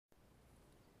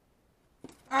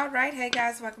Alright, hey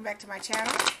guys, welcome back to my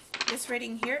channel. This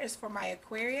reading here is for my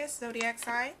Aquarius zodiac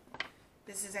sign.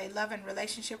 This is a love and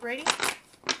relationship reading.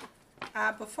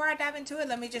 Before I dive into it,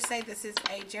 let me just say this is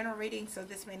a general reading, so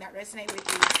this may not resonate with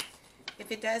you. If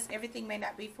it does, everything may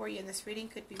not be for you in this reading.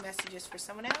 Could be messages for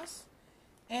someone else.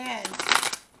 And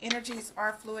energies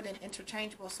are fluid and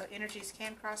interchangeable, so energies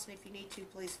can cross, and if you need to,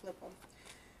 please flip them.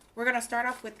 We're going to start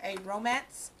off with a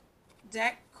romance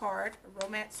deck card, a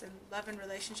romance and love and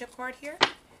relationship card here.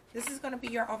 This is going to be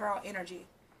your overall energy.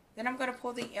 Then I'm going to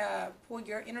pull the pull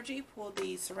your energy, pull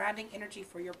the surrounding energy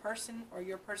for your person or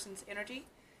your person's energy,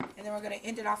 and then we're going to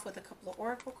end it off with a couple of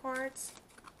oracle cards.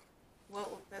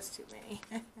 Well, that's too many.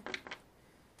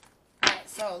 Alright,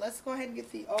 so let's go ahead and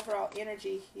get the overall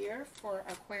energy here for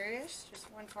Aquarius. Just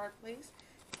one card, please.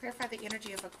 Clarify the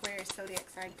energy of Aquarius zodiac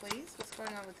sign, please. What's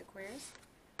going on with Aquarius?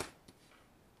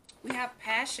 We have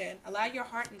passion. Allow your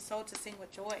heart and soul to sing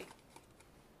with joy.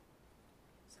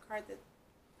 It's a card that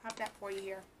popped out for you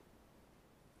here.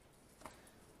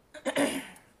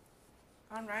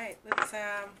 Alright, let's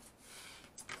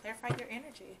clarify your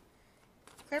energy.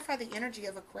 Clarify the energy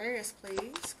of Aquarius,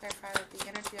 please. Clarify the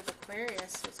energy of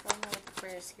Aquarius. What's going on with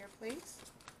Aquarius here, please?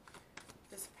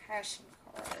 This passion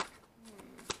card.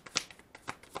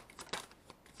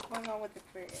 What's going on with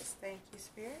Aquarius? Thank you,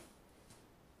 Spirit.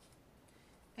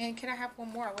 And can I have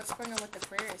one more? What's going on with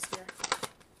Aquarius here?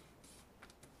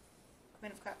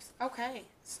 Queen of Cups. Okay,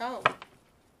 so.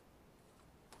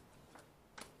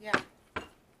 Yeah.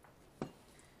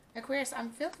 Aquarius, I'm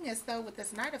feeling as though with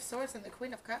this Knight of Swords and the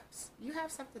Queen of Cups, you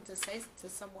have something to say to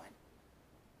someone.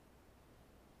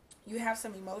 You have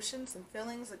some emotions and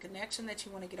feelings, a connection that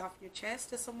you want to get off your chest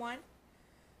to someone.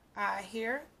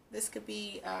 Here, this could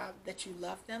be that you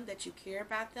love them, that you care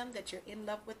about them, that you're in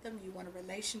love with them, you want a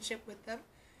relationship with them.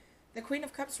 The Queen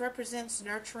of Cups represents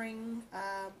nurturing,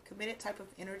 committed type of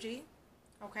energy.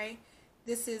 Okay?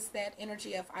 This is that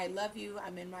energy of I love you,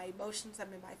 I'm in my emotions,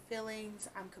 I'm in my feelings,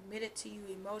 I'm committed to you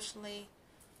emotionally.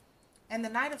 And the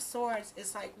Knight of Swords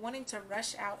is like wanting to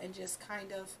rush out and just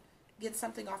kind of get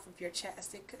something off of your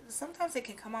chest. Sometimes it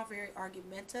can come off very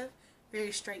argumentative,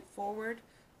 very straightforward.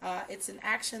 It's an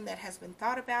action that has been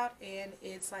thought about, and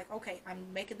it's like, okay,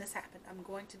 I'm making this happen. I'm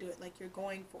going to do it, like you're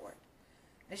going for it.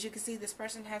 As you can see, this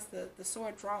person has the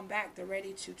sword drawn back. They're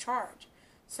ready to charge.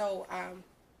 So,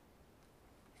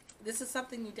 this is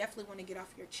something you definitely want to get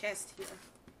off your chest here.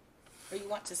 Or you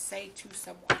want to say to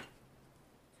someone.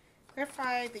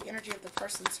 Clarify the energy of the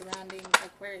person surrounding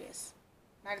Aquarius.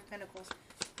 Knight of Pentacles.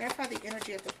 Clarify the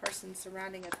energy of the person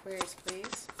surrounding Aquarius,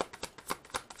 please.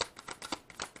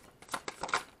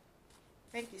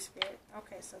 Thank you, Spirit.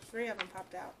 Okay, so 3 of them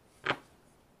popped out.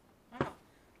 Wow.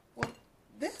 Well,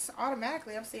 this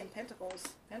automatically, I'm seeing Pentacles.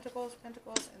 Pentacles,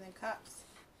 Pentacles, and then Cups.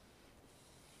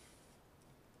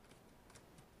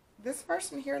 This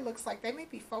person here looks like they may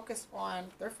be focused on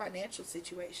their financial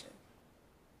situation.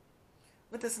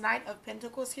 With this Knight of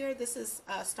Pentacles here, this is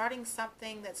starting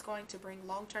something that's going to bring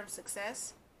long-term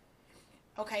success.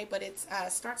 Okay, but it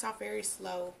starts off very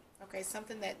slow. Okay,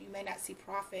 something that you may not see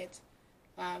profit,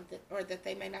 or that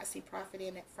they may not see profit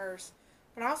in at first.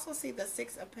 But I also see the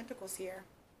 6 of Pentacles here.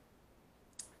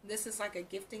 This is like a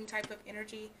gifting type of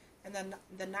energy. And then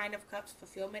the 9 of Cups,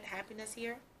 fulfillment, happiness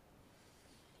here.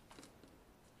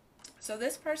 So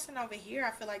this person over here, I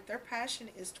feel like their passion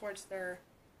is towards their,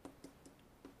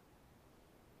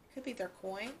 could be their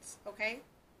coins, okay?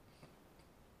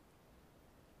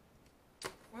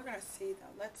 We're going to see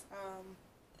though.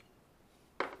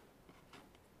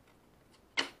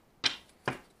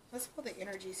 Let's pull the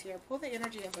energies here. Pull the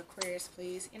energy of Aquarius,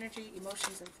 please. Energy,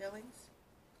 emotions, and feelings.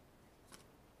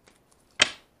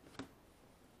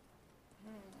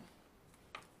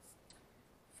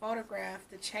 Photograph,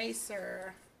 the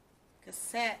chaser,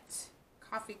 cassette,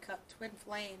 coffee cup, twin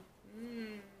flame.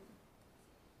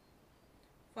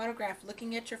 Photograph,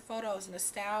 looking at your photos,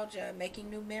 nostalgia,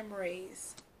 making new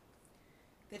memories.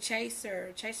 The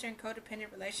chaser, chaser and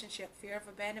codependent relationship, fear of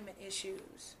abandonment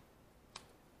issues.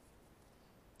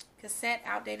 Cassette,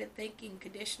 outdated thinking,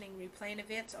 conditioning, replaying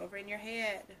events over in your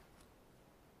head.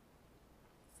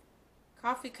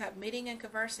 Coffee cup, meeting and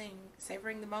conversing,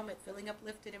 savoring the moment, feeling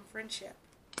uplifted in friendship.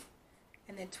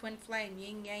 And then twin flame,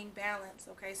 yin-yang balance,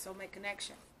 okay, soulmate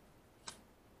connection.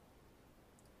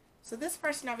 So this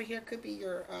person over here could be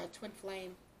your twin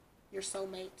flame, your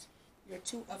soulmate, your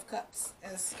 2 of Cups,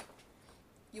 as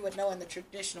you would know in the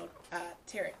traditional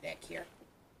tarot deck here.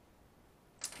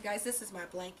 Guys, this is my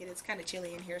blanket. It's kind of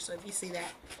chilly in here, so if you see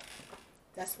that,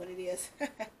 that's what it is.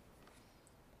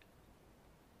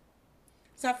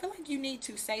 So I feel like you need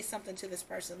to say something to this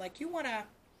person. Like you want to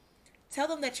tell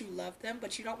them that you love them,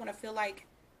 but you don't want to feel like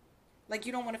Like,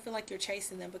 you don't want to feel like you're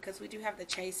chasing them, because we do have the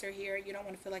chaser here. You don't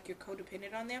want to feel like you're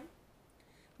codependent on them.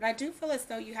 But I do feel as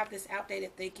though you have this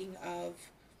outdated thinking of,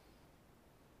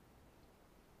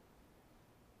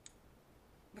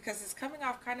 because it's coming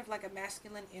off kind of like a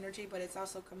masculine energy, but it's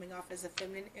also coming off as a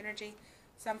feminine energy.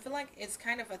 So I feel like it's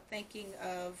kind of a thinking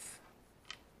of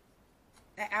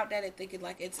an outdated thinking,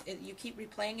 like you keep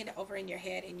replaying it over in your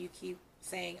head, and you keep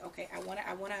saying, okay, I want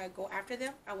to go after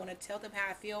them. I want to tell them how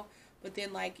I feel, but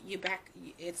then like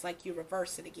it's like you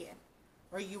reverse it again,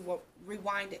 or you will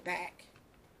rewind it back.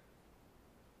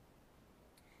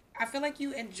 I feel like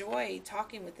you enjoy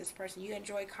talking with this person. You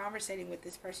enjoy conversating with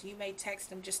this person. You may text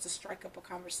them just to strike up a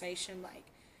conversation, like,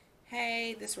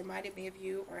 hey, this reminded me of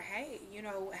you, or hey, you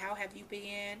know, how have you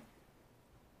been?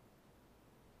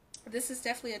 This is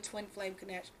definitely a twin flame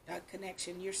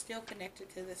connection. You're still connected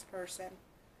to this person.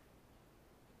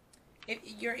 If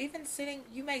you're even sitting,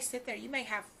 you may sit there, you may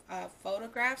have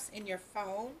photographs in your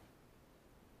phone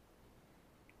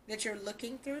that you're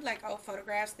looking through, like old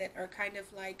photographs that are kind of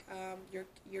like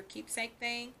your keepsake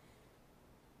thing.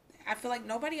 I feel like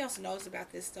nobody else knows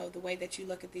about this, though, the way that you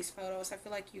look at these photos. I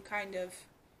feel like you kind of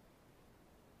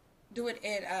do it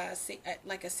in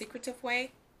like a secretive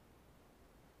way.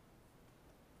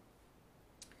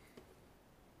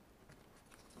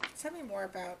 Tell me more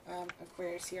about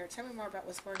Aquarius here. Tell me more about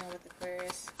what's going on with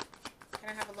Aquarius. Can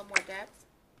I have a little more depth?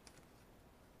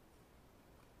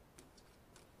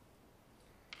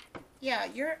 Yeah,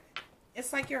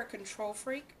 it's like you're a control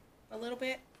freak a little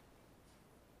bit.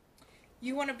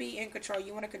 You want to be in control.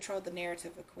 You want to control the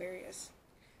narrative, Aquarius.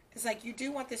 It's like you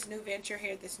do want this new venture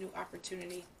here, this new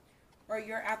opportunity. Or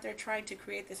you're out there trying to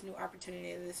create this new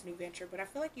opportunity, this new venture. But I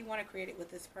feel like you want to create it with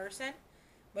this person.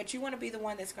 But you want to be the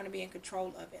one that's going to be in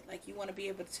control of it. Like, you want to be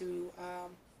able to,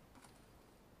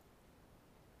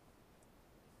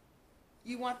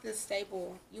 you want this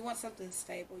stable, you want something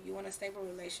stable. You want a stable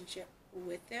relationship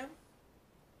with them.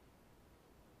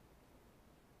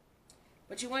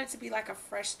 But you want it to be like a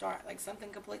fresh start, like something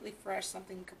completely fresh,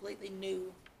 something completely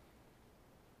new.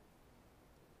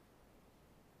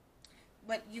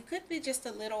 But you could be just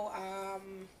a little,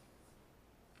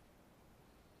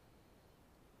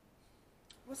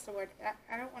 what's the word?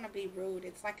 I don't want to be rude.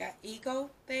 It's like an ego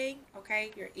thing,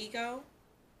 okay? Your ego.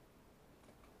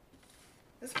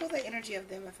 Let's pull the energy of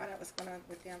them and find out what's going on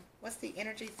with them. What's the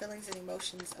energy, feelings, and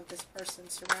emotions of this person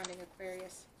surrounding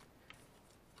Aquarius?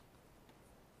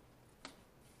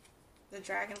 The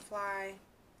dragonfly. I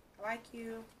like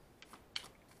you.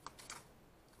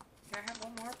 Can I have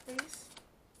one more, please?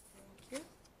 Thank you.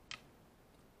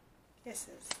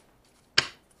 Kisses.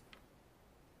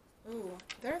 Ooh,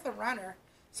 they're the runner.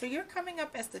 So you're coming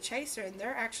up as the chaser, and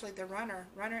they're actually the runner.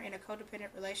 Runner in a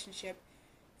codependent relationship.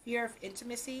 Fear of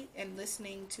intimacy and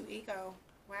listening to ego.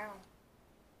 Wow.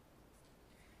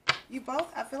 You both,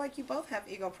 I feel like you both have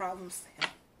ego problems.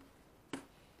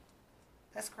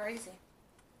 That's crazy.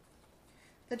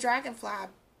 The dragonfly.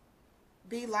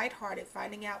 Be lighthearted,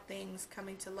 finding out things,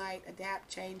 coming to light, adapt,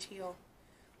 change, heal.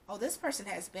 Oh, this person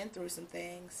has been through some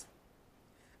things.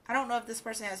 I don't know if this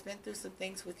person has been through some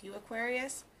things with you,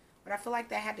 Aquarius, but I feel like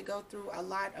they had to go through a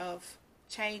lot of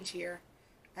change here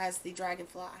as the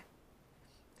dragonfly.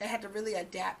 They had to really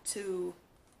adapt to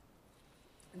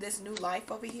this new life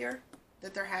over here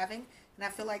that they're having. And I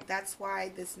feel like that's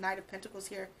why this Knight of Pentacles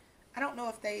here, I don't know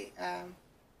if they,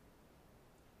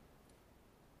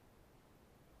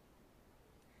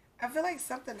 I feel like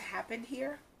something happened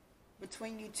here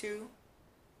between you two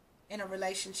in a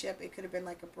relationship. It could have been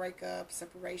like a breakup,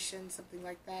 separation, something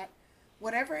like that.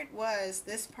 Whatever it was,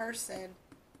 this person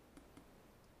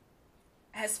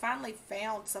has finally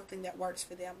found something that works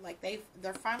for them. Like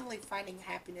they're finally finding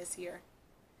happiness here.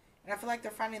 And I feel like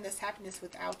they're finding this happiness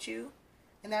without you.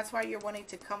 And that's why you're wanting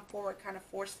to come forward kind of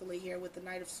forcefully here with the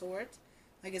Knight of Swords.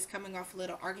 Like it's coming off a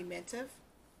little argumentative.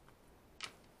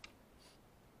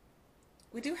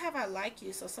 We do have I like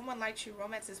you. So someone likes you.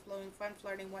 Romance is blowing. Fun,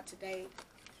 flirting, want to date.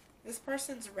 This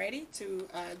person's ready to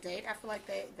date. I feel like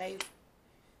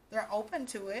they're open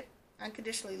to it.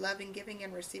 Unconditionally loving, giving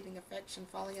and receiving affection,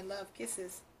 falling in love,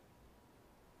 kisses.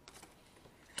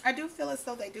 I do feel as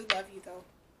though they do love you, though,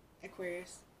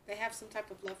 Aquarius. They have some type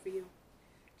of love for you.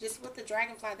 Just with the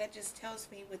dragonfly, that just tells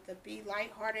me with the be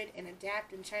lighthearted and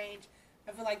adapt and change,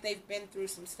 I feel like they've been through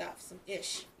some stuff, some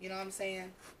ish. You know what I'm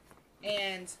saying?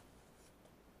 And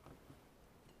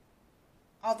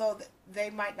although they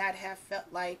might not have felt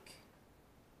like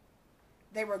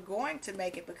they were going to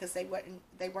make it because they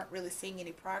weren't really seeing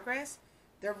any progress,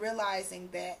 they're realizing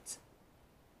that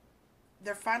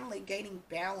they're finally gaining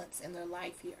balance in their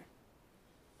life here.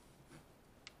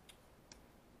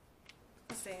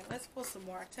 Let's see. Let's pull some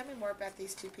more. Tell me more about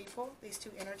these two people, these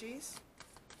two energies.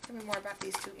 Tell me more about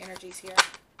these two energies here.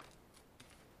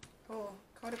 Oh,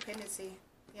 codependency.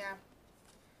 Yeah.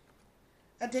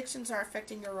 Addictions are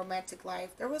affecting your romantic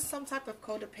life. There was some type of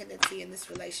codependency in this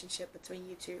relationship between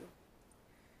you two.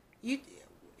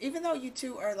 Even though you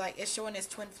two are like, it's showing as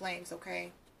twin flames,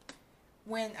 okay?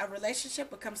 When a relationship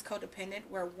becomes codependent,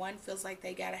 where one feels like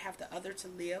they gotta have the other to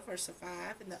live or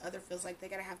survive, and the other feels like they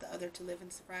gotta have the other to live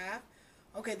and survive,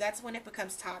 okay, that's when it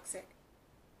becomes toxic.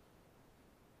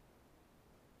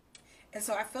 And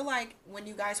so I feel like when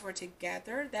you guys were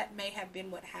together, that may have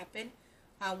been what happened.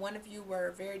 One of you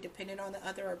were very dependent on the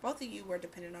other, or both of you were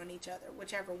dependent on each other,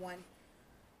 whichever one.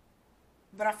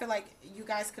 But I feel like you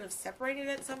guys could have separated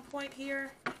at some point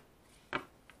here.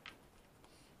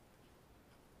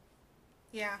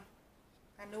 Yeah,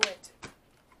 I knew it.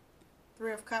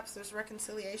 Three of Cups, there's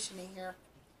reconciliation in here.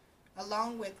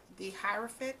 Along with the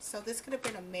Hierophant. So this could have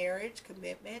been a marriage,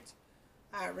 commitment,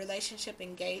 relationship,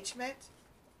 engagement.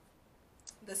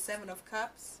 The Seven of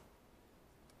Cups.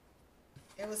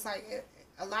 It was like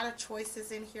a lot of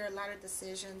choices in here, a lot of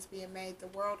decisions being made. The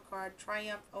World card,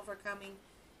 triumph, overcoming.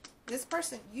 This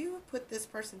person, you put this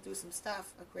person through some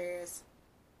stuff, Aquarius.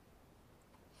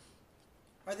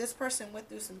 Or this person went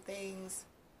through some things.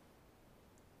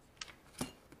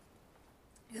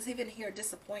 There's even here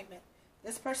disappointment.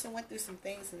 This person went through some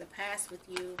things in the past with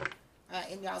you,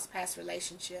 in y'all's past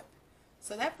relationship.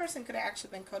 So that person could have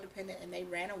actually been codependent and they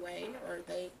ran away, or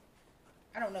they,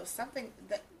 I don't know, something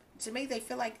that, to me, I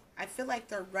feel like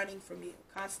they're running from you,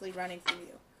 constantly running from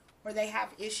you. Or they have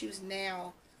issues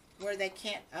now where they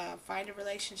can't find a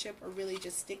relationship or really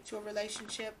just stick to a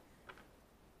relationship.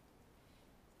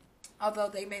 Although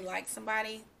they may like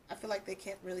somebody, I feel like they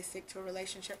can't really stick to a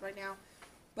relationship right now.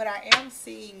 But I am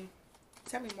seeing,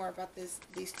 tell me more about these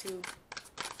two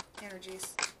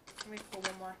energies. Let me pull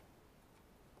one more.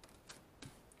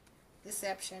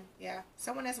 Deception, yeah.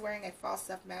 Someone is wearing a false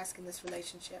self-mask in this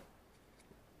relationship.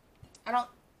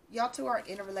 Y'all two are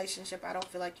in a relationship. I don't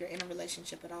feel like you're in a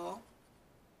relationship at all.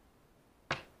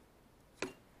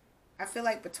 I feel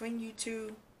like between you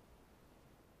two,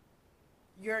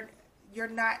 you're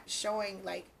not showing,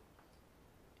 like,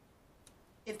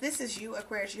 if this is you,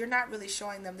 Aquarius, you're not really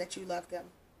showing them that you love them.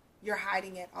 You're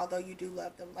hiding it, although you do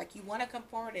love them. Like, you want to come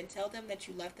forward and tell them that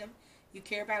you love them, you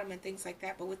care about them and things like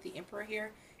that. But with the Emperor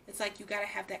here, it's like you got to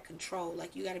have that control.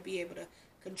 Like, you got to be able to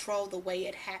control the way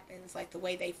it happens, like the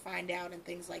way they find out and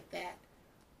things like that.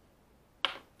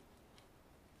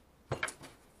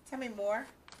 Tell me more.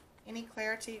 Any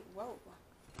clarity? Whoa.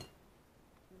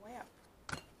 Way up.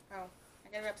 Oh,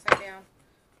 I got it upside down.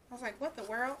 I was like, what the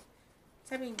world?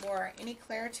 Tell me more. Any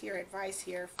clarity or advice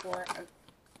here for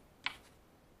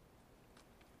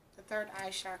the third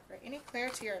eye chakra? Any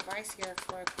clarity or advice here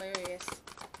for Aquarius?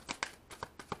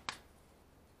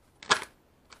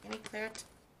 Any clarity?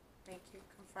 Thank you.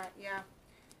 Confront. Yeah.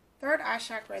 Third eye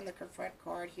chakra in the confront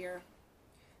card here.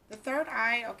 The third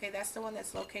eye, okay, that's the one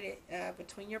that's located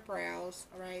between your brows.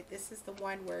 All right. This is the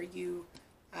one where you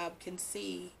can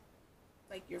see,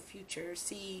 like, your future,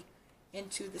 see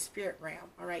into the spirit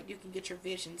realm. All right. You can get your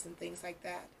visions and things like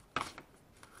that.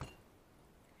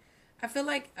 I feel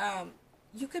like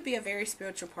you could be a very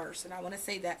spiritual person. I want to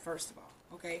say that first of all.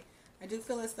 Okay. I do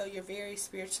feel as though you're very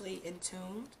spiritually in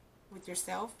tune with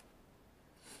yourself.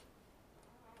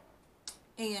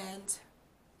 And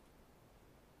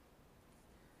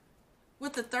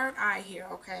with the third eye here,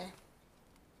 okay,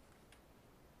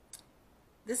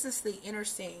 this is the inner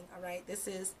seeing, all right? This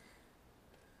is,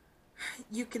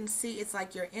 you can see, it's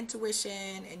like your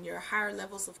intuition and your higher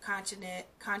levels of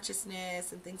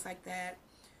consciousness and things like that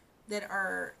that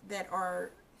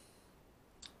are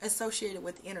associated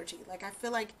with energy. Like, I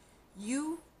feel like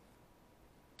you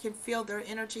can feel their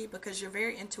energy because you're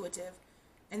very intuitive,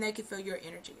 and they can feel your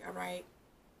energy, all right?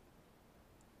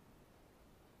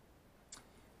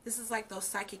 This is like those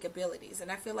psychic abilities.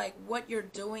 And I feel like what you're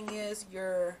doing is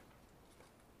you're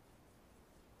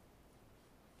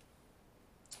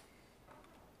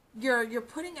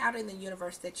putting out in the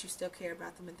universe that you still care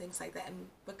about them and things like that. And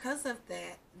because of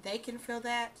that, they can feel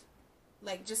that.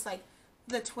 Like, just like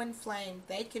the twin flame,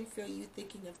 they can feel you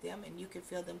thinking of them, and you can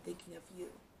feel them thinking of you.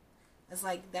 It's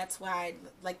like, that's why,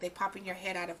 like, they pop in your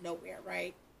head out of nowhere,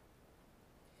 right?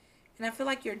 And I feel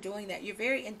like you're doing that. You're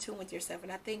very in tune with yourself.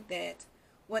 And I think that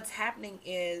what's happening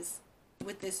is,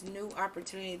 with this new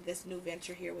opportunity, this new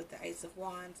venture here with the Ace of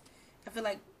Wands, I feel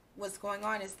like what's going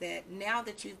on is that now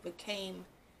that you've became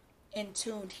in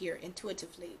tuned here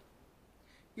intuitively,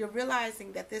 you're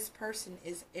realizing that this person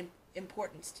is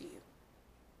importance to you.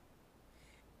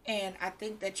 And I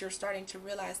think that you're starting to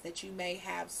realize that you may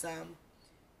have some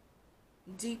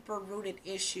deeper rooted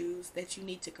issues that you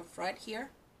need to confront here.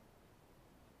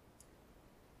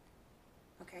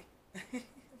 Okay.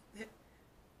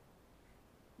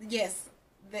 Yes,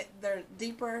 that there are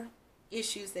deeper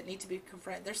issues that need to be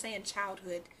confronted. They're saying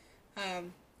childhood.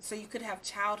 So you could have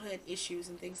childhood issues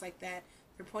and things like that.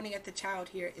 They're pointing at the child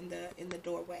here in the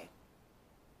doorway.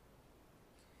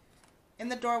 In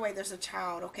the doorway, there's a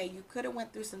child. Okay, you could have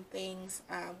went through some things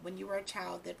when you were a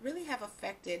child that really have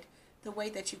affected the way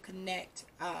that you connect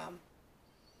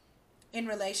in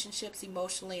relationships,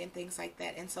 emotionally, and things like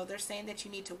that. And so they're saying that you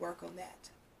need to work on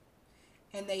that.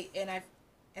 And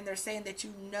they're saying that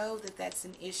you know that that's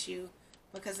an issue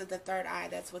because of the third eye.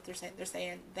 That's what they're saying. They're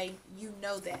saying you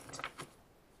know that.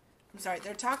 I'm sorry,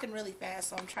 they're talking really fast,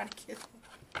 so I'm trying to get.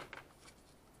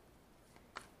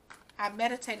 I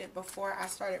meditated before I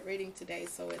started reading today,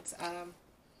 so it's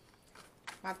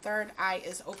my third eye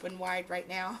is open wide right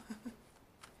now.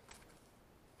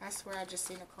 I swear I just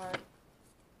seen a card.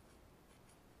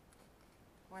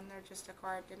 Wasn't there just a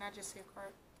card? Didn't I just see a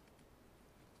card?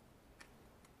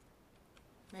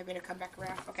 Maybe it'll come back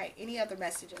around. Okay, any other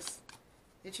messages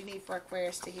that you need for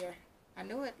Aquarius to hear? I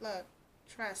knew it. Look,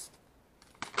 trust.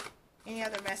 Any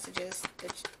other messages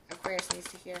that Aquarius needs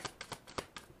to hear?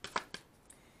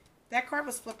 That card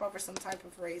was flipped over some type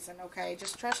of reason, okay?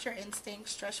 Just trust your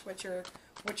instincts. Trust what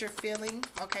you're feeling,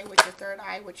 okay, with your third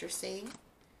eye, what you're seeing.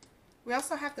 We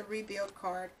also have the rebuild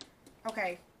card.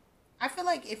 Okay, I feel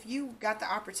like if you got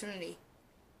the opportunity,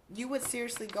 you would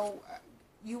seriously go,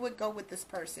 you would go with this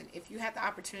person. If you had the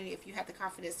opportunity, if you had the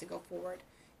confidence to go forward,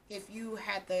 if you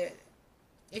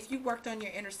worked on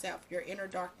your inner self, your inner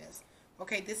darkness,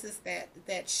 okay, this is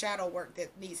that shadow work that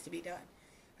needs to be done.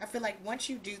 I feel like once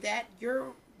you do that,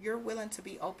 you're willing to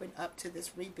be open up to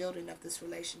this rebuilding of this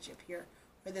relationship here,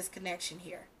 or this connection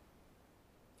here.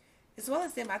 As well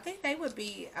as them, I think they would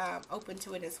be open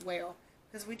to it as well.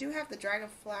 Because we do have the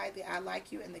dragonfly, the I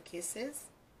like you, and the kisses.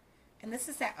 And this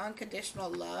is that unconditional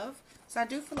love. So I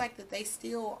do feel like that they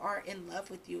still are in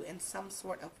love with you in some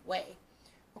sort of way.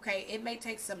 Okay, it may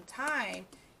take some time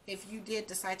if you did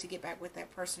decide to get back with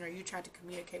that person, or you tried to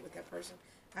communicate with that person.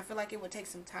 I feel like it would take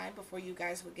some time before you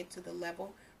guys would get to the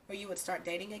level where you would start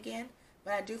dating again.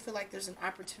 But I do feel like there's an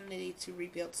opportunity to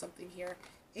rebuild something here,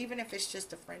 even if it's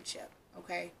just a friendship,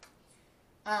 okay?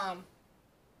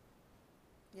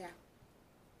 Yeah.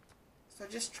 So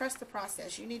just trust the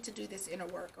process. You need to do this inner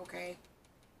work, okay?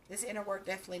 This inner work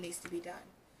definitely needs to be done.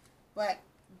 But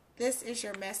this is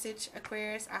your message,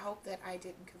 Aquarius. I hope that I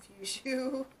didn't confuse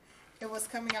you. It was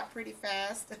coming out pretty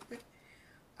fast.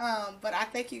 But I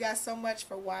thank you guys so much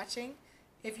for watching.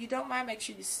 If you don't mind, make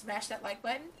sure you smash that like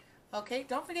button. Okay,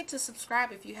 don't forget to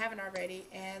subscribe if you haven't already.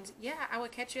 And yeah, I will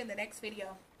catch you in the next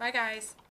video. Bye, guys.